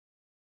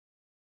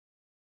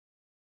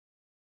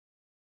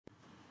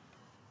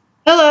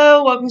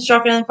Hello, welcome to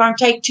SFF Family Farm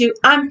Take 2.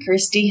 I'm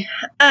Christy.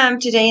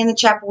 Today in the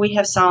chapel we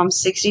have Psalm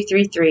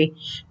 63:3.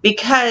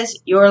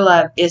 Because your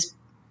love is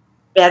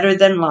better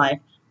than life,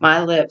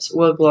 my lips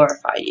will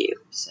glorify you.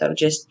 So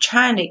just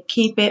trying to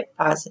keep it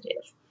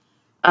positive.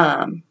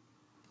 It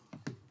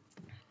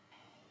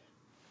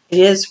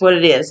is what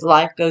it is.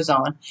 Life goes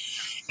on.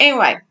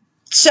 Anyway,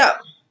 so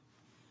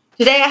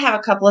today I have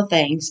a couple of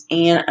things,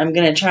 and I'm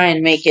going to try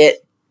and make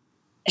it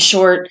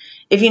short.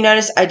 If you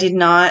notice, I did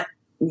not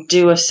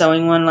do a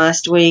sewing one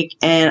last week,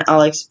 and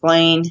I'll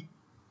explain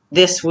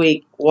this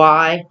week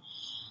why.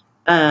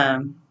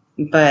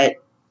 But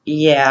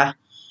yeah,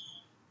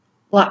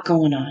 a lot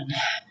going on,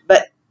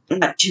 but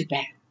not too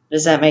bad.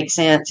 Does that make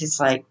sense? It's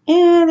like,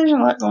 there's a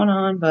lot going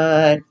on,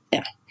 but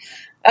yeah.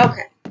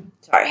 Okay.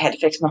 Sorry, I had to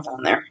fix my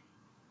phone there.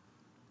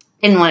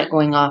 Didn't want it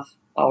going off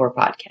while we're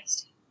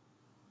podcasting.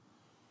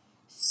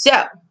 So,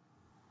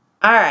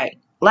 all right.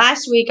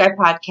 Last week I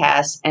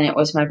podcast, and it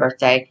was my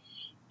birthday,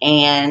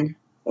 and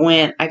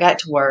when I got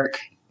to work,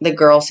 the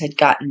girls had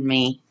gotten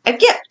me a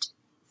gift.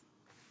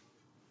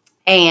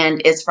 And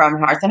it's from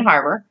Hearth and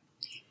Harbor.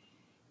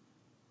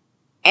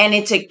 And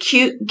it's a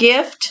cute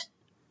gift.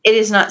 It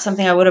is not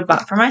something I would have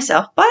bought for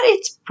myself, but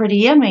it's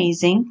pretty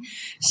amazing.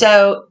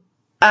 So,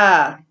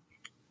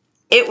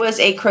 it was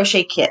a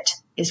crochet kit,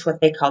 is what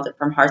they called it,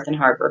 from Hearth and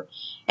Harbor.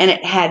 And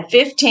it had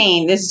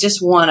 15, this is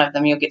just one of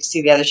them, you'll get to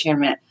see the others here in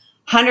a minute,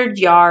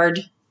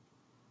 100-yard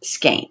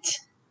skeins.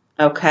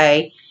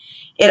 Okay?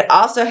 It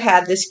also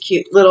had this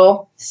cute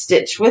little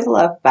Stitch with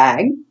Love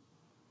bag.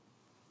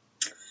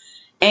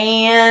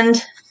 And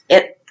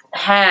it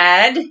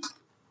had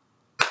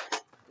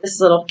this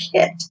little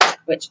kit,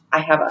 which I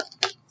have a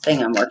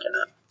thing I'm working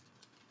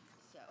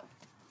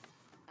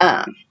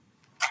on. So,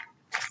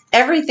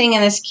 everything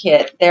in this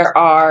kit, there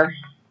are,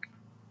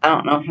 I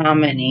don't know how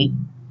many,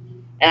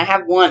 and I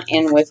have one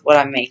in with what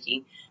I'm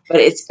making, but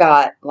it's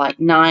got like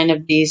 9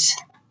 of these,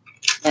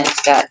 and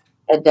it's got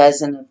a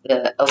dozen of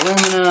the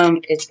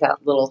aluminum, it's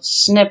got little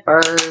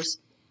snippers,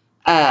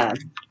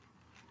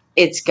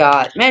 it's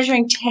got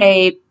measuring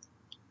tape,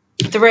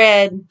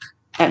 thread,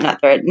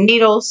 not thread,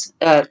 needles,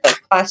 the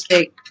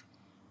plastic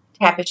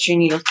tapestry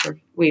needles for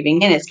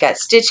weaving, and it's got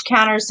stitch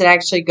counters that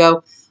actually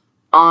go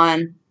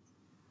on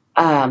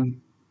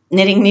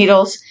knitting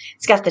needles.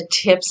 It's got the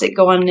tips that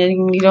go on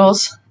knitting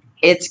needles.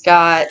 It's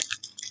got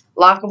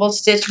lockable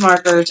stitch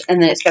markers,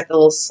 and then it's got the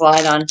little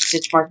slide-on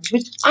stitch markers,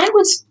 which I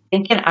was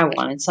thinking I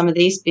wanted some of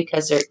these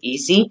because they're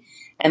easy,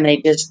 and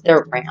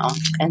they're round,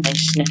 and they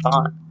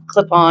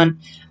clip on.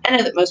 I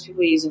know that most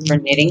people use them for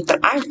knitting, but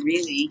I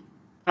really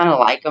kind of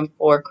like them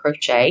for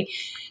crochet,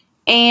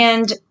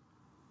 and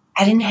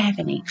I didn't have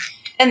any.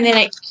 And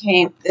then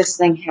this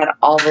thing had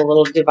all the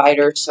little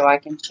dividers, so I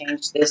can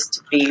change this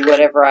to be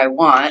whatever I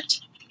want.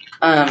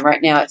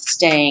 Right now it's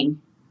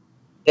staying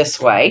this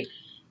way.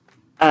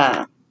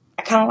 I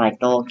kind of like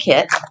the little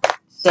kit.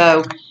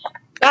 So,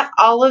 got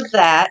all of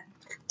that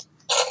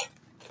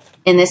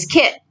in this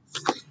kit.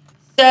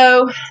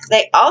 So,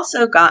 they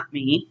also got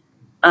me,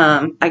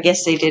 I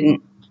guess they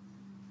didn't,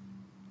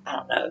 I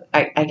don't know,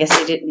 I guess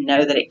they didn't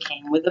know that it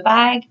came with a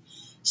bag.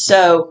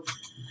 So,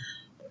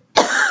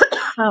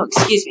 oh,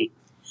 excuse me.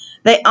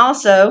 They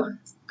also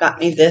got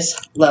me this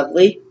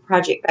lovely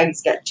project bag.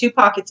 It's got 2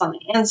 pockets on the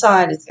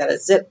inside. It's got a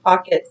zip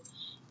pocket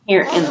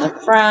here in the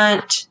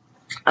front.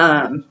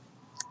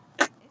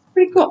 It's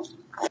pretty cool.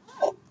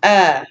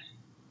 I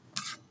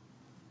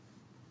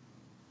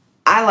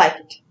like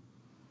it.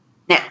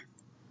 Now,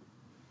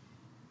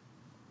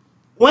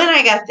 when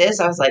I got this,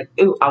 I was like,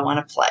 ooh, I want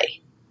to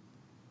play.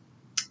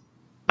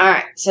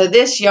 Alright, so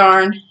this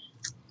yarn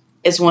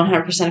is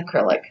 100%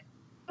 acrylic.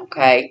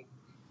 Okay.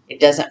 It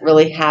doesn't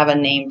really have a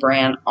name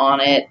brand on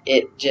it.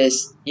 It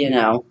just,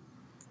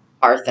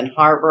 Hearth and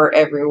Harbor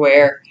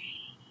everywhere.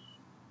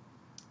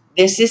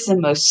 This is the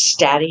most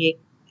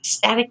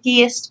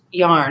statikiest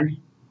yarn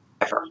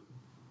ever.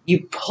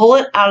 You pull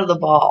it out of the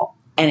ball,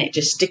 and it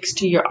just sticks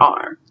to your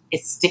arm.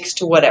 It sticks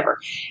to whatever.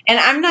 And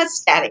I'm not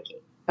staticky,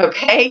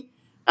 okay?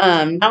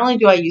 Not only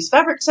do I use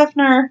fabric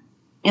softener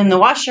in the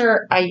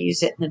washer, I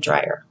use it in the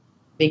dryer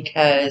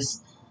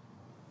because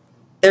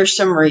there's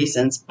some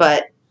reasons,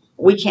 but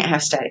we can't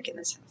have static in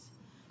this house.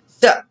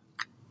 So,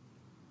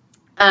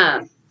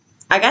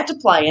 I got to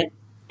play it,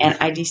 and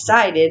I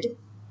decided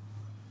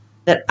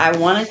that I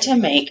wanted to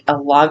make a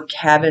log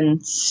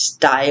cabin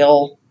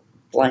style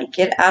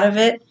blanket out of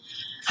it.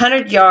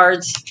 100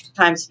 yards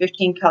times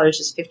 15 colors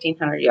is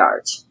 1,500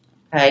 yards.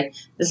 Okay,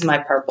 this is my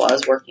purple I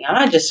was working on.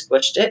 I just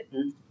squished it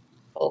and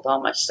pulled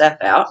all my stuff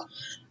out.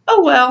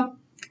 Oh well,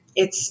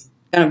 it's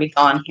going to be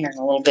gone here in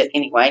a little bit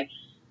anyway,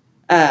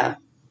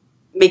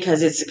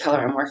 because it's the color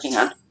I'm working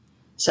on.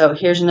 So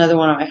here's another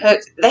one of my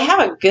hooks. They have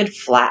a good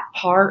flat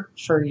part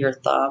for your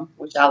thumb,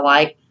 which I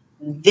like.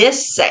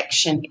 This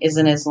section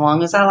isn't as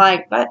long as I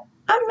like, but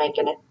I'm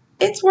making it.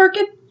 It's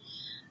working.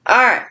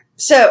 Alright,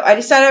 so I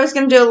decided I was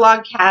going to do a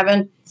log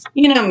cabin.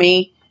 You know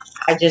me.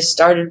 I just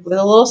started with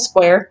a little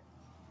square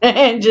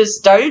and just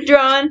started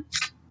drawing.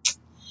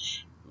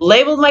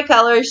 Labeled my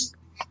colors.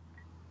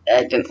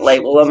 I didn't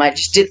label them. I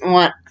just didn't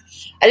want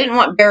I didn't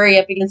want berry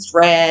up against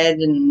red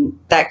and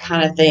that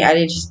kind of thing. I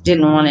just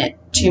didn't want it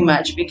too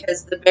much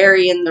because the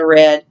berry and the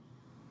red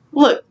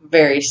look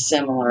very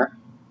similar,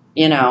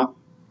 you know.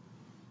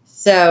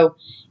 So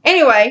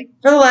anyway,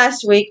 for the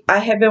last week, I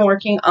have been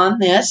working on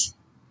this.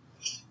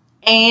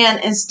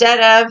 And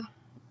instead of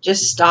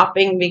just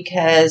stopping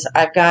because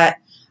I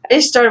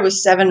just started with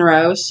 7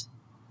 rows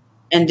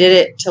and did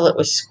it till it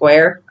was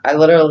square. I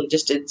literally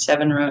just did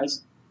 7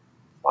 rows,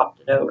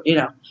 flopped it over, you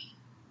know.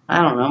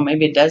 I don't know,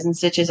 maybe a dozen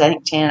stitches, I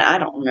think 10, I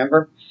don't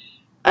remember.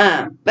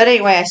 But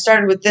anyway, I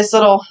started with this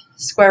little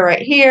square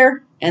right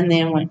here, and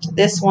then went to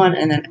this one,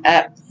 and then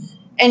up.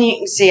 And you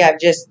can see I've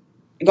just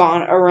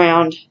gone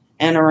around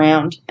and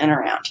around and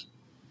around.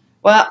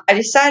 Well, I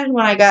decided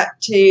when I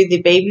got to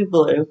the baby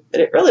blue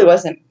that it really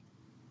wasn't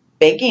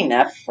big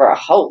enough for a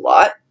whole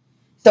lot.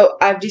 So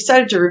I've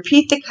decided to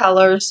repeat the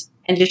colors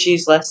and just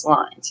use less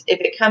lines. If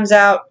it comes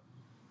out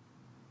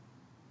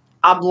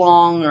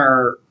oblong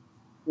or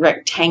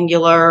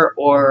rectangular,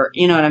 or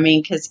you know what I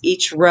mean, because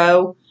each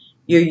row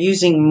you're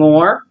using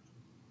more,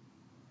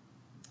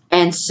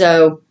 and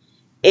so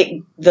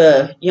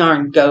the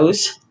yarn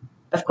goes.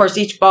 Of course,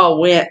 each ball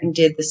went and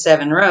did the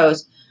 7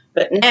 rows,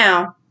 but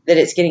now that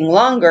it's getting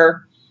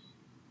longer,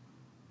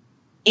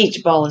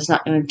 each ball is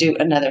not going to do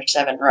another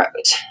 7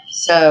 rows.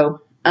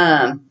 So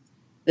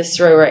this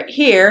row right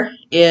here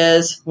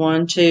is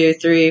 1, 2,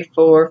 3,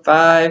 4,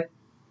 5,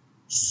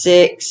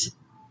 6.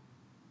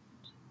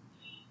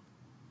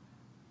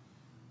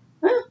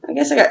 Well, I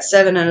guess I got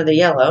 7 out of the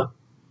yellow.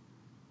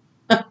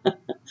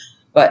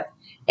 But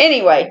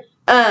anyway,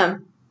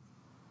 here,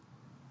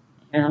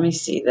 let me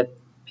see, the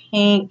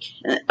pink,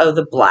 oh,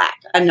 the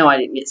black. I know I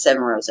didn't get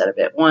 7 rows out of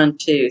it. 1,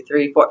 2,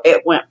 3, 4,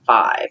 it went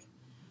 5.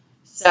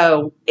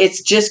 So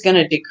it's just going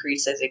to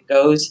decrease as it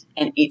goes,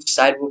 and each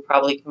side will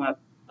probably come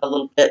up a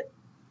little bit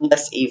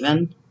less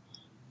even.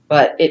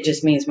 But it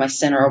just means my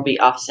center will be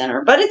off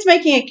center. But it's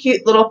making a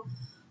cute little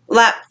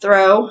lap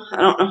throw. I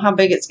don't know how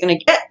big it's going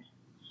to get.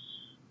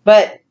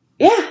 But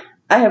yeah,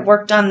 I have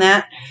worked on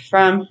that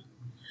from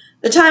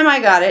the time I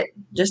got it,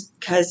 just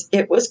because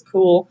it was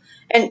cool.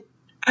 And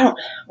I don't,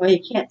 well, you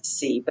can't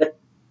see, but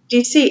do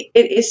you see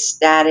it is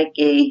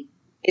staticky?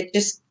 It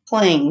just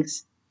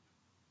clings.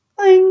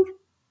 Cling.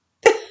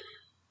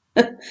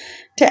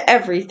 To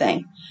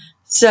everything.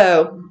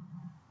 So,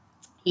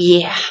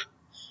 yeah.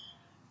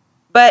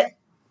 But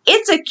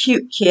it's a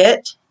cute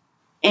kit,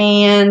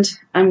 and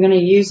I'm going to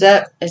use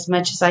up as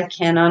much as I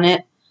can on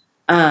it.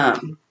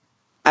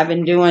 I've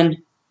been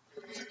doing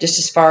just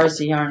as far as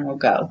the yarn will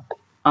go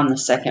on the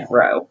second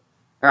row,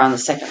 or on the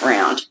second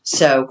round.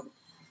 So,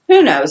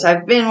 who knows?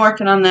 I've been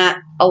working on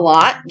that a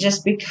lot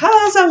just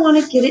because I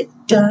want to get it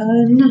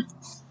done.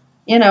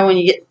 You know, when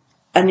you get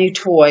a new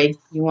toy,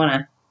 you want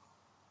to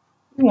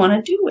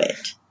do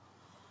it.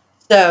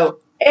 So,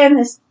 and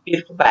this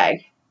beautiful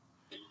bag.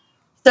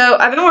 So,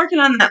 I've been working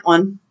on that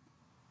one.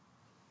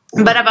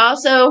 But I've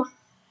also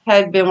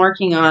had been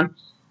working on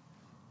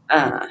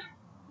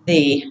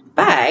the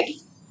bag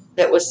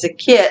that was the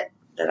kit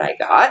that I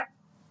got.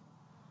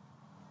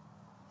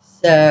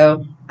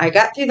 So I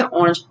got through the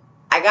orange.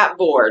 I got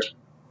bored,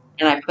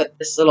 and I put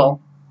this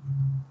little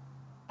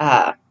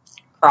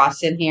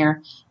cross in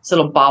here. This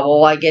little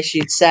bobble, I guess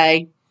you'd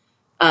say.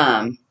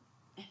 And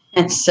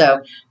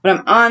so, but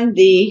I'm on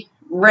the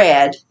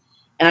red,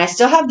 and I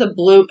still have the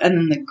blue and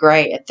then the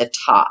gray at the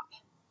top.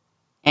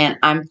 And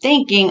I'm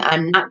thinking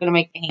I'm not going to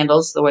make the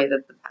handles the way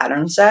that the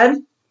pattern said.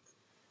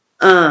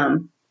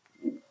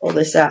 Pull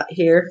this out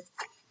here.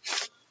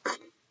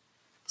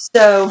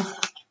 So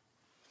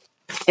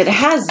it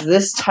has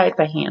this type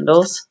of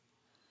handles,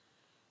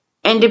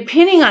 and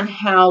depending on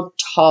how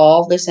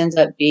tall this ends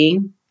up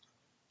being,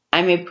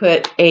 I may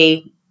put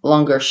a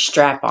longer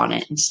strap on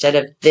it instead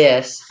of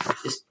this,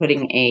 just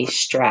putting a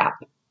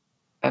strap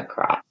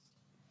across.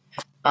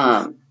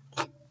 But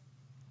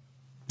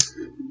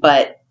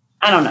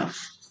I don't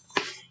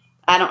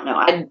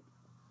know.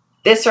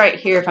 This right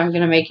here, if I'm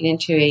going to make it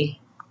into a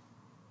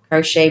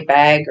crochet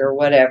bag or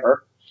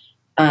whatever,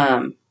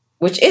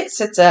 which it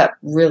sits up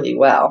really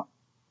well.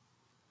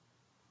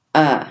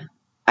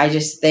 I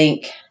just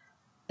think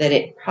that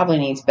it probably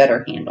needs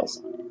better handles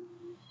on it.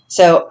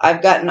 So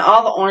I've gotten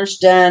all the orange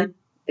done.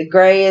 The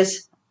gray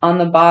is on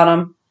the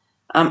bottom.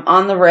 I'm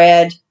on the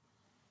red,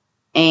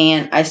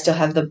 and I still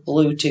have the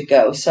blue to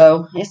go.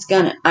 So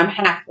I'm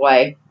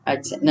halfway.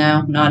 I'd say,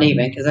 no, not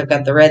even, because I've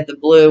got the red, the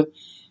blue,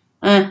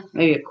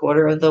 maybe a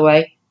quarter of the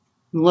way.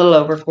 A little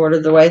over a quarter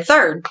of the way.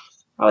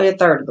 Probably a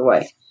third of the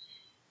way.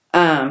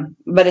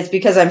 But it's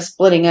because I'm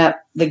splitting up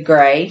the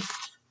gray,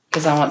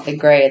 because I want the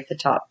gray at the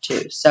top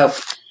too. So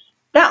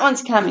that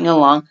one's coming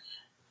along.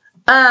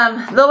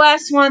 The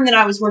last one that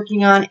I was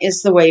working on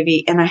is the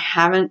wavy, and I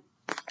haven't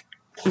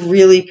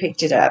really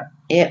picked it up.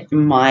 It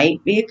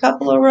might be a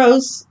couple of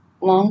rows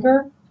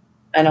longer.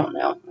 I don't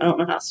know. I don't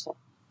know how small.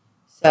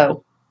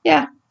 So,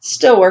 yeah,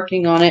 still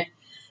working on it.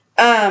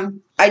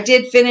 I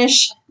did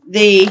finish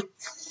the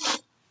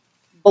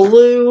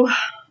blue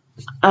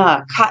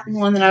cotton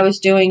one that I was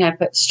doing. I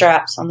put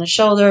straps on the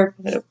shoulder,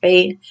 put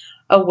a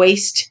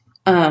waist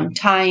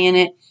tie in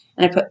it,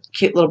 and I put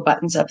cute little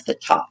buttons up at the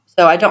top.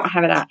 So I don't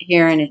have it out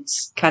here, and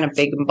it's kind of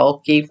big and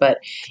bulky, but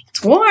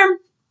it's warm.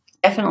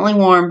 Definitely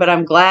warm, but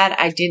I'm glad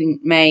I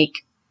didn't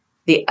make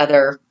the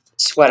other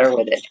sweater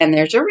with it. And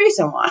there's a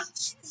reason why.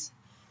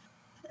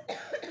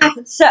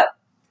 So,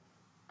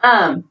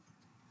 I'm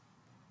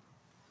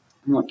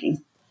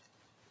looking.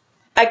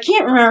 I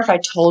can't remember if I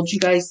told you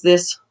guys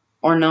this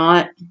or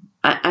not.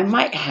 I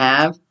might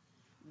have.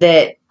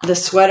 That the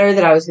sweater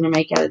that I was going to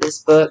make out of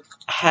this book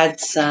had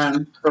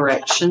some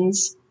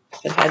corrections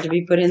that had to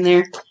be put in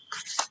there.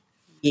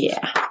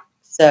 Yeah.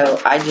 So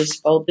I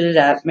just folded it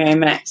up. Mary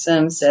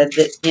Maxim said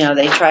that, you know,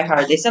 they try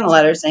hard. They sent a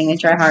letter saying they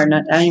try hard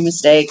not to have any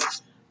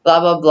mistakes, blah,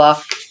 blah,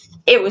 blah.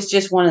 It was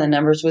just one of the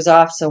numbers was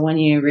off, so when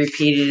you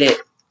repeated it,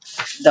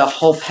 the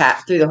whole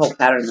through the whole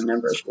pattern, the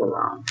numbers were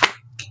wrong.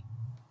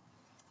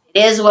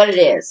 It is what it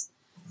is.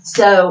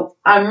 So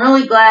I'm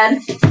really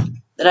glad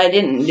that I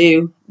didn't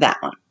do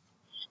that one.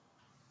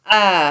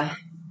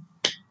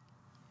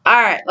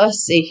 Alright, let's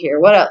see here.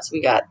 What else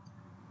we got?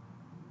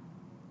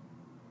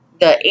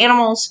 The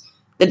animals.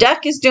 The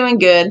duck is doing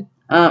good.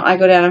 I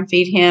go down and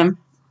feed him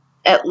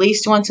at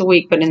least once a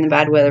week, but in the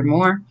bad weather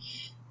more.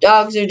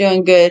 Dogs are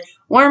doing good.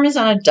 Worm is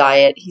on a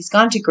diet. He's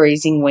gone to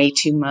grazing way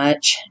too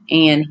much,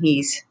 and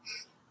he's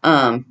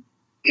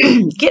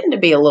getting to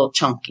be a little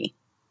chunky.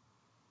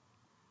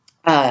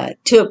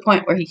 To a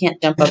point where he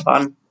can't jump up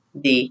on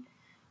the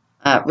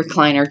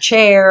recliner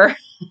chair.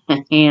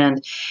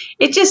 And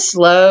it just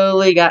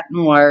slowly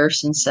gotten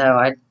worse. And so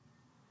I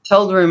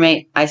told the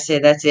roommate, I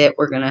said, that's it.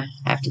 We're going to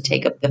have to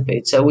take up the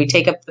food. So we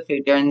take up the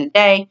food during the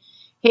day.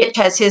 Hitch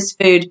has his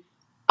food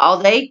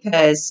all day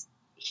because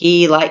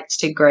he likes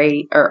to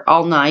graze, or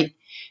all night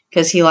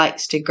because he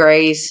likes to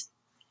graze.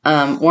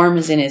 Worm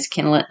is in his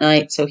kennel at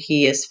night, so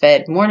he is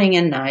fed morning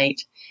and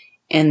night.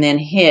 And then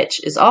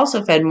Hitch is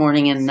also fed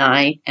morning and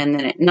night. And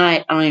then at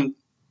night, I don't even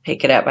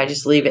pick it up. I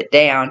just leave it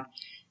down.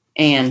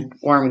 And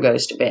Worm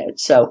goes to bed.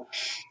 So,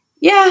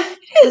 yeah,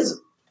 it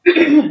is.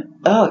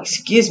 Oh,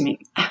 excuse me.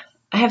 I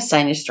have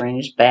sinus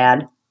drainage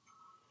bad.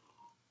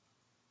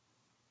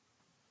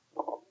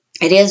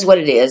 It is what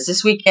it is.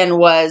 This weekend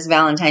was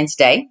Valentine's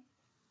Day.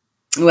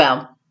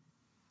 Well,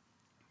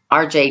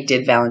 RJ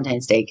did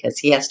Valentine's Day because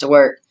he has to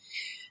work.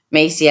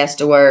 Macy has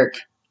to work.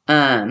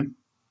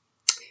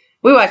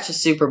 We watched the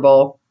Super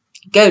Bowl.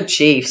 Go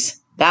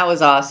Chiefs. That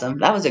was awesome.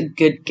 That was a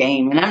good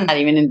game. And I'm not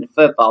even into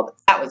football, but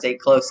that was a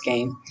close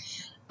game.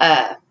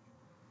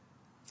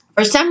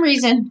 For some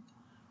reason,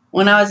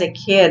 when I was a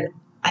kid,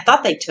 I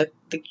thought the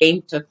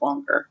game took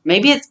longer.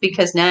 Maybe it's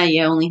because now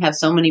you only have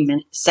so many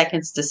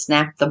seconds to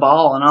snap the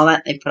ball and all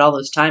that. They put all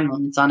those time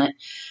limits on it.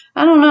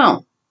 I don't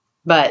know.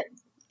 But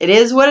it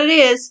is what it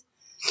is.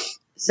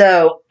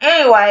 So,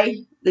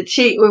 anyway,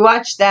 we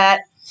watched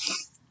that.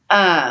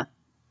 I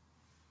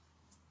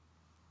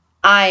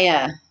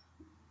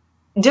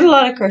did a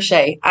lot of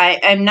crochet.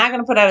 I'm not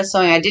going to put out a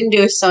sewing. I didn't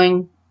do a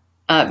sewing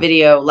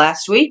video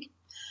last week.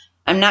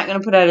 I'm not going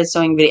to put out a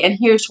sewing video. And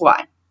here's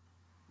why.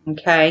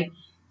 Okay.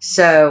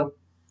 So,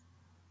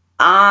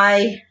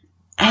 I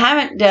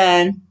haven't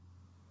done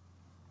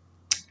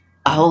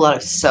a whole lot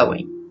of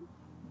sewing.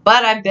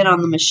 But I've been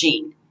on the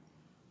machine.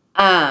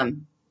 I've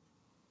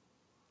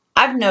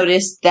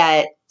noticed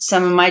that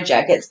some of my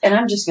jackets, and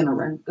I'm just going to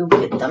run go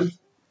get them.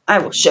 I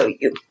will show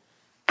you.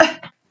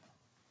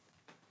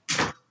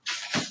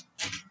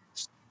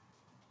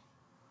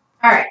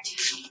 Alright.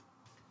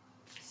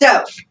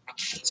 So,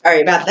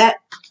 sorry about that.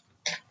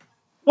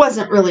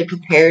 Wasn't really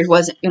prepared.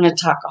 Wasn't going to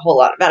talk a whole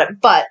lot about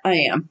it, but I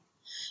am.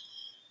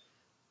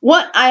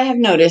 What I have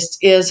noticed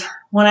is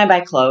when I buy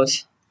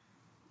clothes,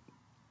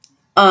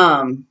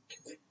 they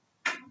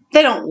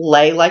don't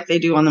lay like they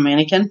do on the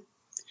mannequin.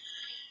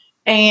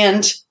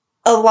 And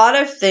a lot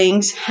of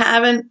things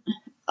a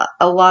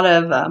lot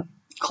of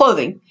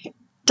clothing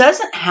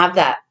doesn't have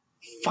that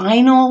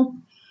final,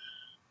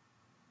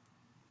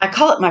 I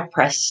call it my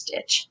press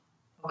stitch.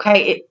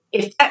 Okay,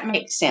 if that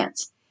makes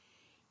sense.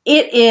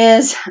 It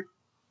is,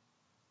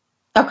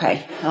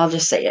 okay, I'll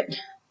just say it.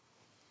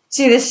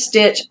 See this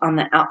stitch on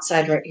the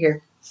outside right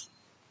here?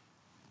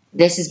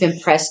 This has been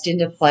pressed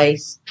into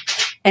place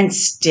and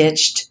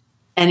stitched,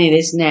 and it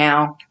is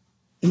now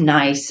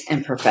nice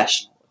and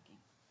professional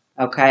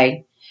looking.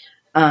 Okay?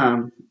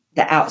 The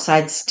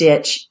outside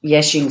stitch,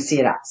 yes, you can see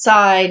it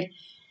outside.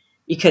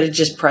 You could have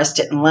just pressed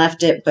it and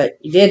left it, but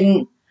you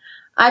didn't.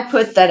 I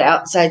put that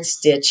outside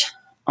stitch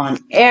on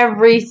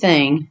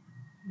everything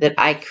that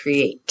I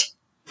create.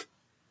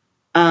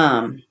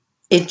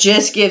 It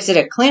just gives it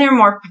a cleaner,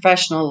 more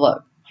professional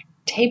look. My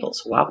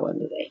table's wobbling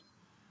today.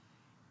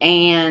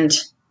 And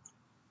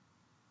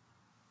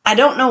I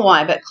don't know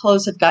why, but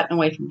clothes have gotten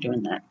away from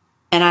doing that.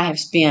 And I have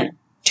spent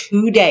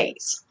 2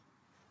 days.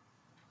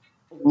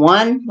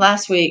 One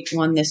last week,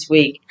 one this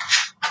week.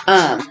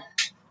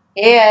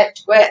 It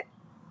wet.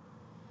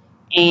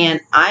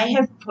 And I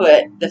have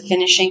put the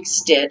finishing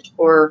stitch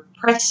or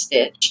press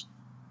stitch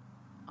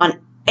on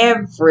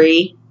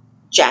every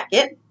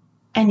jacket.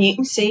 And you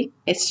can see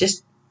it's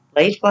just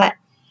laid flat.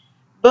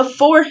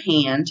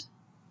 Beforehand,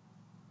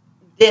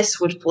 this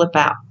would flip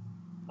out.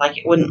 Like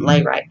it wouldn't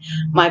lay right.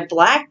 My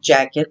black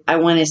jacket, I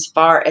went as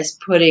far as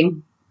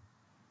putting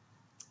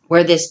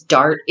where this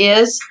dart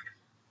is,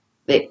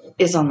 that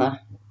is on the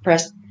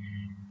press,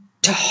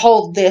 to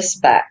hold this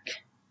back.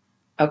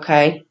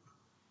 Okay?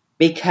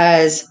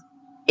 Because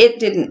it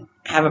didn't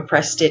have a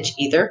press stitch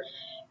either.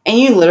 And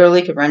you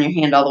literally could run your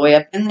hand all the way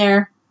up in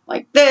there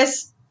like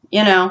this,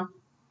 you know.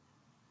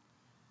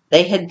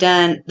 They had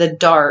done the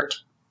dart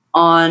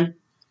on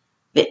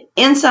the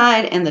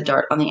inside and the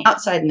dart on the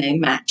outside, and they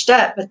matched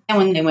up. But then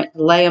when they went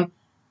to lay them,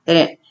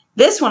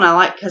 this one I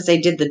like because they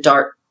did the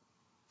dart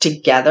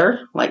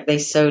together, like they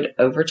sewed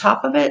over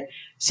top of it.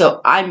 So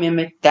I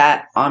mimicked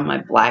that on my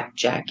black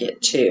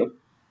jacket too.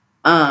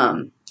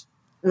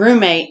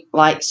 Roommate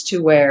likes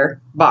to wear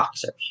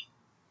boxers.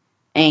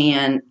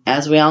 And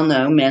as we all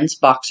know, men's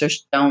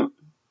boxers don't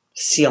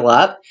seal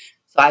up.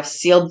 So I've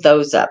sealed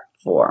those up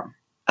for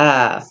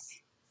him.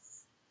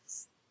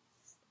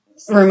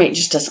 Roommate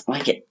just doesn't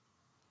like it.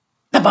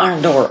 The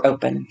barn door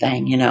open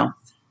thing, you know.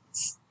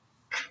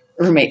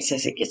 Roommate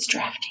says it gets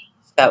drafty.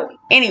 So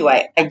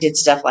anyway, I did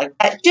stuff like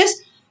that.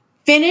 Just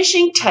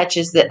finishing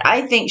touches that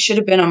I think should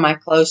have been on my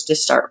clothes to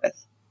start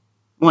with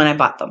when I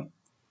bought them.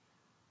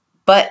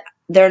 But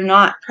they're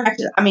not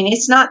practice. I mean,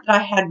 it's not that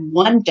I had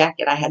one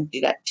jacket I had to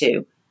do that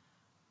to.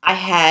 I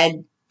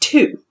had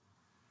two.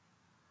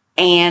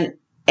 And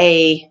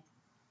a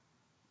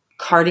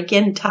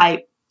cardigan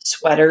type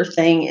sweater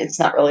thing. It's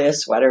not really a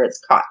sweater. It's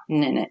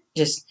cotton and it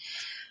just,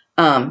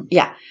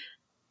 yeah.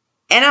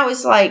 And I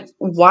was like,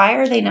 why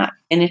are they not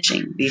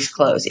finishing these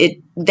clothes?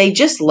 They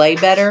just lay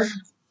better.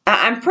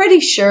 I'm pretty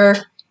sure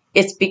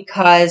it's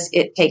because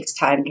it takes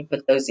time to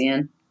put those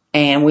in.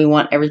 And we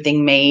want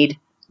everything made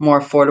more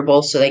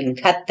affordable so they can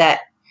cut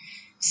that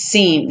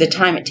seam, the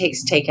time it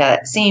takes to take out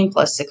that seam,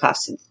 plus the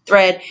cost of the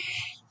thread.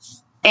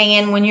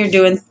 And when you're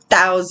doing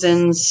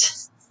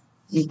thousands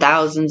and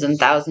thousands and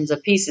thousands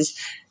of pieces,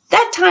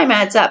 that time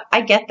adds up.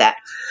 I get that.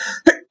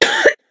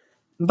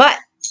 But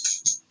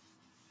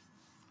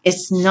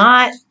it's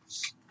not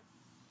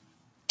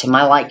to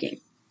my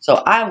liking. So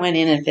I went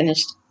in and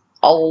finished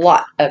a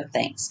lot of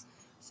things.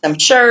 Some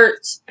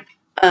shirts.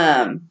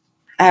 I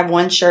have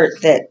one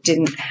shirt that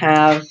didn't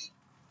have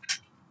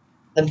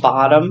the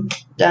bottom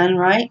done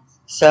right.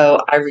 So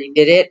I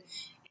redid it.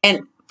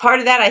 And part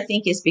of that I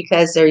think is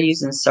because they're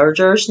using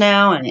sergers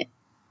now and it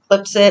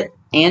clips it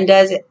and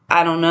does it.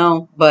 I don't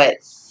know. But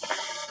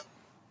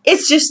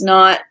it's just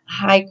not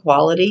high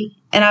quality.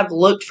 And I've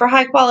looked for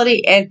high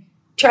quality, and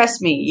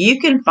trust me, you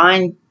can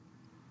find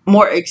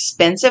more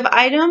expensive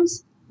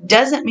items.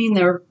 Doesn't mean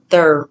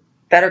they're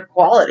better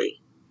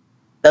quality.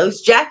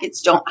 Those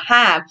jackets don't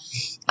have.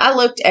 I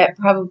looked at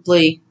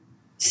probably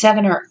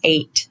 7 or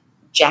 8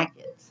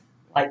 jackets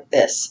like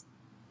this,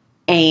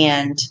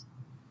 and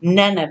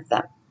none of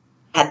them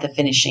had the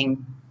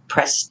finishing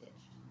press stitch.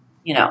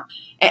 You know,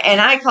 and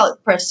I call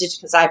it press stitch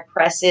because I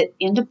press it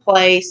into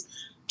place,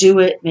 do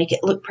it, make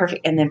it look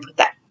perfect, and then put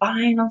that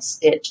final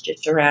stitch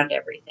just around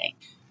everything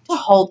to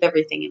hold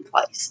everything in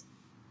place.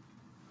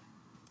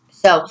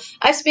 So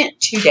I spent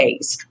 2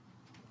 days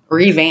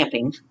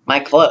revamping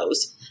my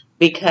clothes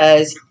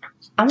because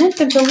I want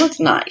them to look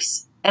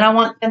nice and I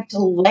want them to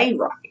lay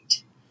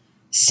right.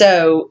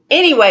 So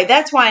anyway,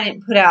 that's why I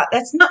didn't put out,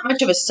 that's not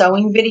much of a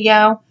sewing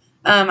video.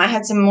 I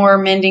had some more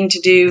mending to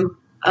do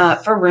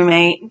for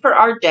Roommate and for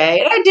RJ,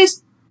 and I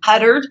just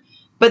puttered,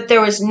 but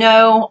there was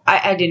no,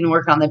 I didn't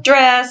work on the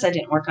dress, I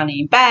didn't work on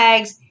any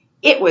bags.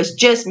 It was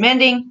just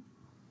mending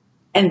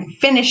and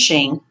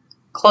finishing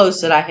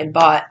clothes that I had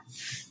bought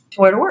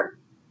to wear to work.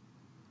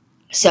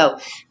 So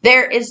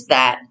there is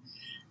that.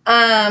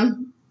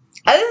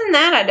 Other than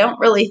that, I don't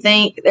really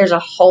think there's a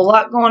whole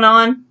lot going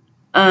on.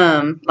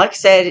 Like I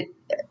said,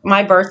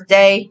 my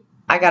birthday,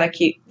 I got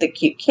the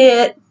cute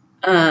kit.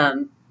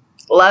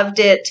 Loved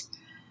it.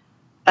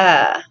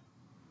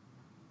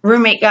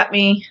 Roommate got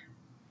me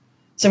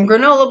some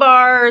granola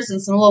bars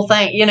and some little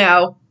thing, you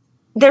know,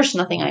 there's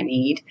nothing I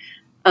need.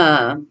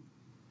 But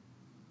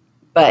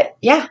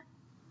yeah,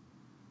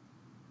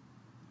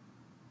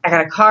 I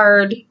got a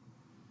card.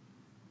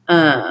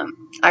 I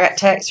got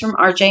texts from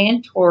RJ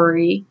and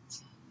Tori.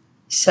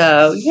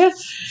 So yeah,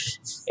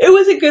 it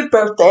was a good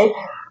birthday.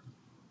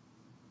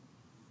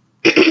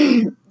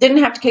 Didn't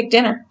have to cook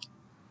dinner.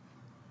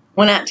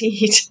 Went out to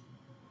eat.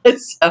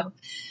 So,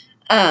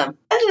 other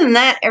than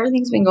that,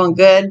 everything's been going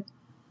good.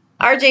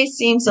 RJ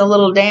seems a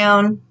little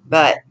down,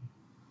 but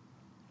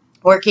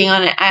working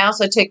on it. I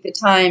also took the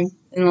time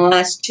in the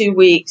last 2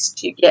 weeks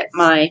to get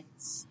myself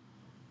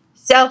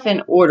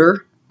in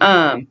order.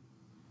 I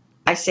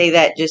say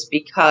that just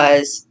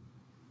because,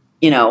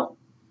 you know,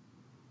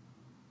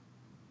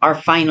 our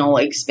final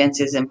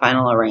expenses and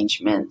final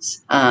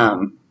arrangements.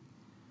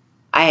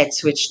 I had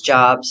switched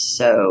jobs,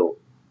 so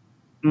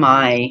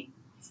my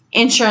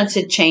insurance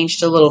had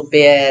changed a little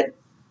bit.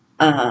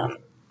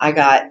 I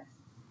got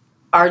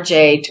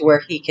RJ to where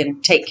he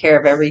can take care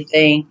of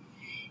everything.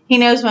 He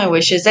knows my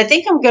wishes. I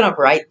think I'm going to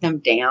write them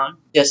down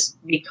just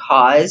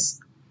because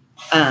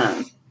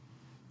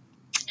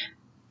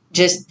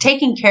just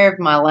taking care of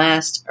my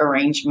last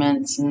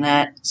arrangements and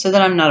that, so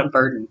that I'm not a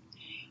burden.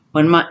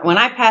 When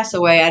I pass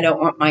away, I don't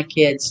want my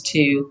kids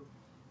to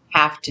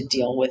have to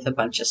deal with a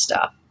bunch of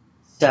stuff.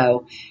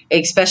 So,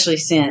 especially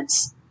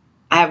since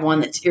I have one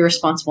that's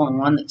irresponsible and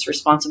one that's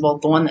responsible.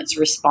 The one that's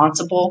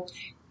responsible,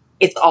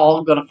 it's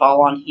all going to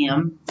fall on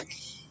him.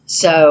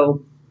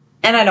 So,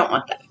 and I don't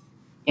want that.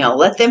 You know,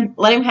 let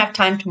him have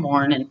time to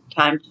mourn and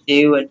time to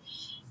do, and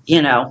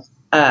you know,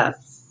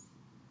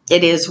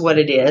 it is what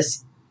it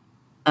is.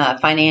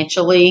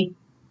 Financially,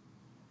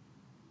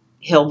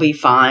 he'll be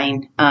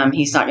fine.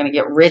 He's not going to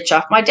get rich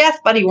off my death,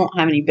 but he won't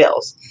have any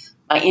bills.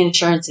 My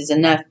insurance is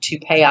enough to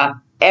pay off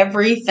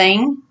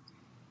everything,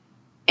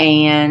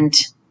 and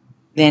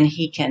then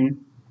he can,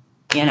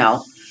 you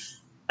know,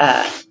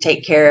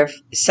 take care of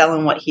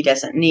selling what he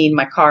doesn't need.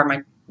 My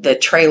car, the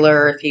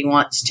trailer, if he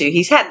wants to.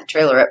 He's had the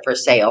trailer up for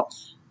sale,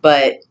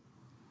 but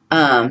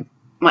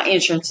my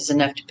insurance is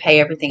enough to pay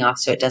everything off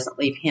so it doesn't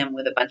leave him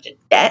with a bunch of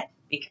debt,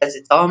 because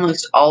it's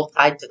almost all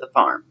tied to the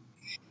farm.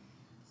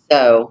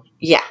 So,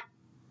 yeah.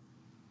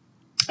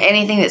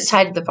 Anything that's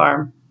tied to the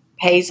farm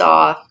pays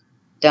off,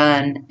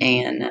 done,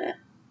 and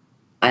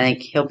I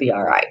think he'll be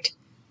all right.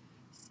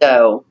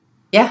 So,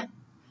 yeah.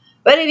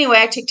 But anyway,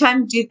 I took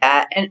time to do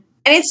that, and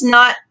it's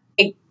not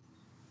a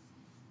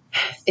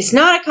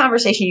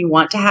conversation you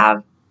want to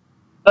have,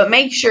 but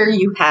make sure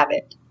you have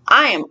it.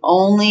 I am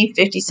only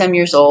 50-some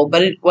years old,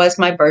 but it was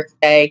my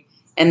birthday,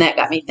 and that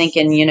got me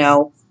thinking, you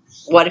know,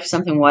 what if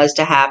something was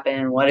to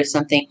happen? What if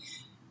something...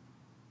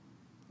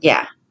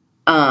 Yeah.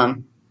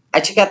 I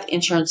took out the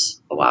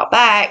insurance a while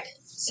back,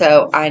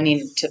 so I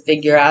needed to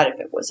figure out if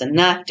it was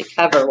enough to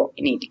cover what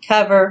we need to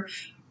cover,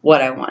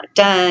 what I want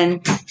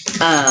done.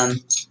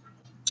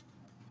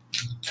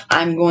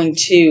 I'm going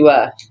to...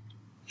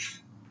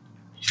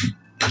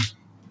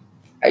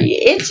 are you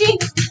itchy?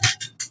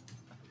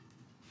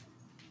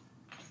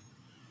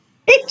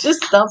 He's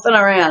just thumping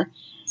around.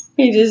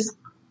 He just...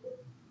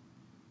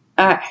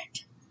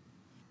 Alright.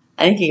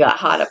 I think he got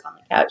hot up on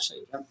the couch, so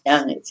he jumped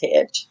down its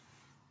hedge.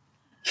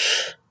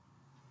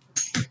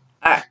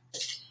 Alright.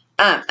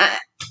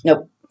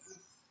 Nope.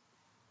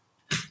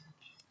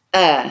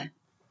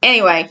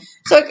 Anyway,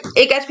 so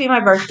it got to be my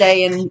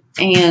birthday, and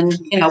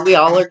you know, we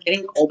all are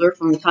getting older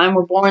from the time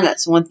we're born.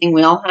 That's the one thing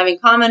we all have in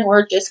common.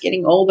 We're just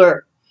getting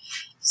older.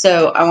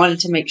 So I wanted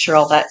to make sure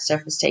all that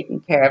stuff was taken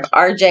care of.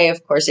 RJ,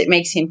 of course, it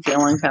makes him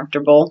feel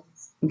uncomfortable,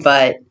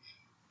 but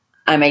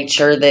I made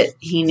sure that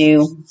he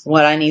knew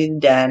what I needed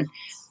done.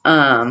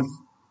 And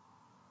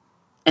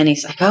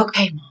he's like,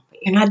 okay, Mom, but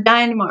you're not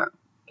dying tomorrow.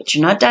 But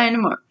you're not dying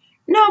tomorrow.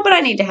 No, but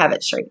I need to have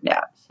it straightened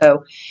out.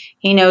 So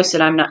he knows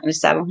that I'm not going to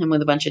saddle him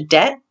with a bunch of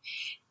debt.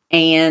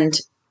 And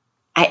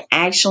I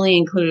actually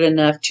included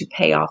enough to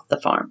pay off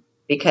the farm,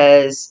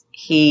 because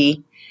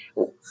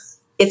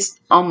it's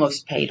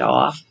almost paid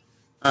off.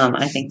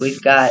 I think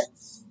we've got,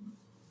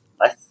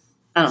 I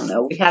don't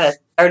know, we had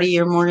a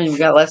 30-year mortgage, we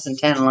got less than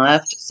 10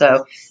 left.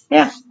 So,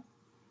 yeah,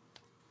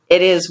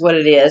 it is what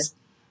it is.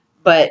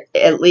 But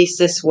at least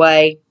this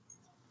way,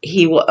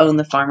 he will own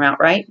the farm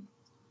outright.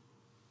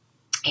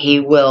 He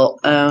will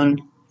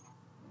own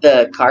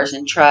the cars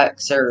and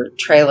trucks or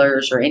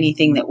trailers or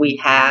anything that we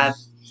have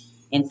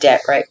in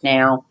debt right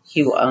now.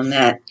 He will own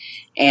that,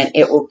 and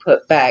it will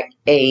put back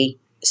a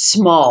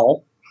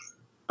small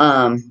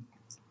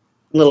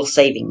little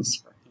savings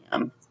for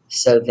him,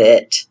 so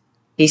that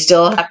he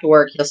still have to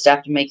work, he'll still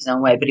have to make his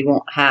own way, but he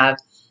won't have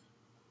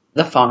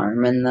the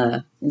farm and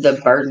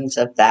the burdens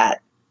of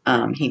that.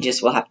 He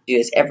just will have to do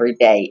his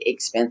everyday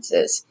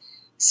expenses.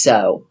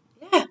 So,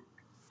 yeah,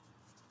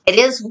 it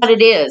is what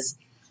it is.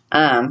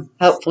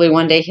 Hopefully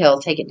one day he'll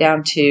take it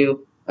down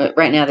to,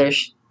 right now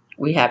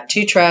we have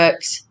 2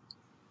 trucks,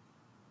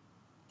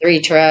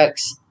 3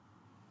 trucks,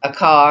 a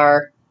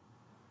car,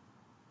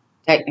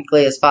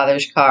 technically his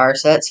father's car,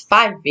 so that's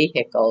 5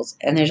 vehicles,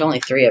 and there's only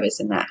 3 of us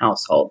in that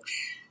household.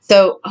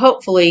 So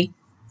hopefully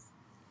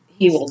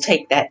he will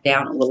take that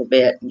down a little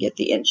bit and get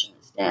the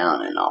insurance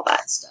down and all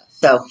that stuff.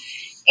 So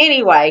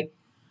anyway,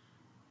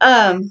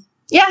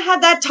 yeah, I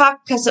had that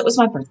talk because it was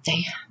my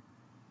birthday.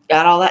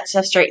 Got all that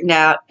stuff straightened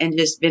out, and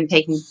just been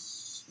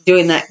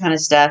doing that kind of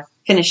stuff,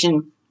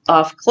 finishing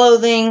off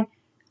clothing,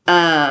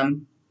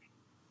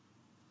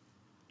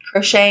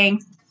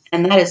 crocheting,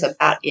 and that is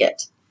about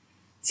it.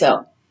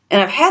 So,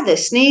 and I've had the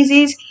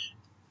sneezies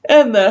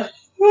and the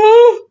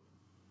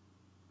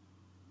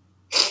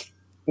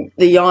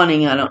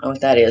yawning. I don't know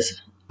what that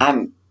is.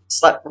 I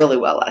slept really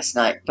well last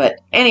night. But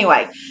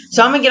anyway,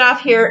 so I'm going to get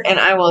off here, and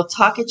I will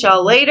talk at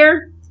y'all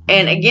later.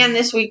 And again,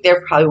 this week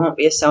there probably won't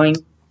be a sewing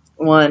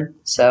one.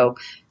 So,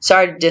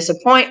 sorry to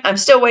disappoint. I'm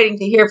still waiting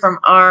to hear from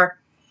our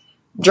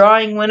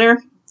drawing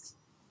winner.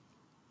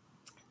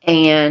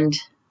 And,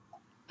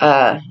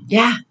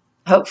 yeah,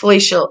 hopefully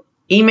she'll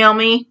email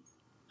me.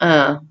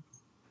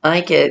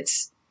 Like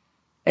it's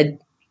a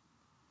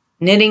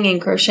knitting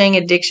and crocheting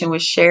addiction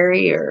with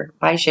Sherry, or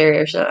by Sherry,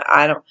 or something.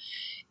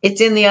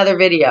 It's in the other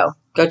video.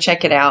 Go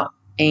check it out.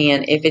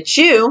 And if it's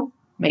you,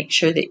 make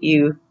sure that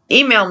you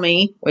email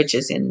me, which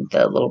is in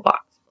the little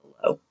box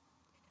below.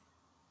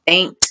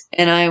 Thanks.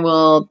 And I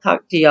will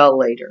talk to y'all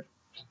later.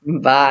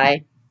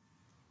 Bye.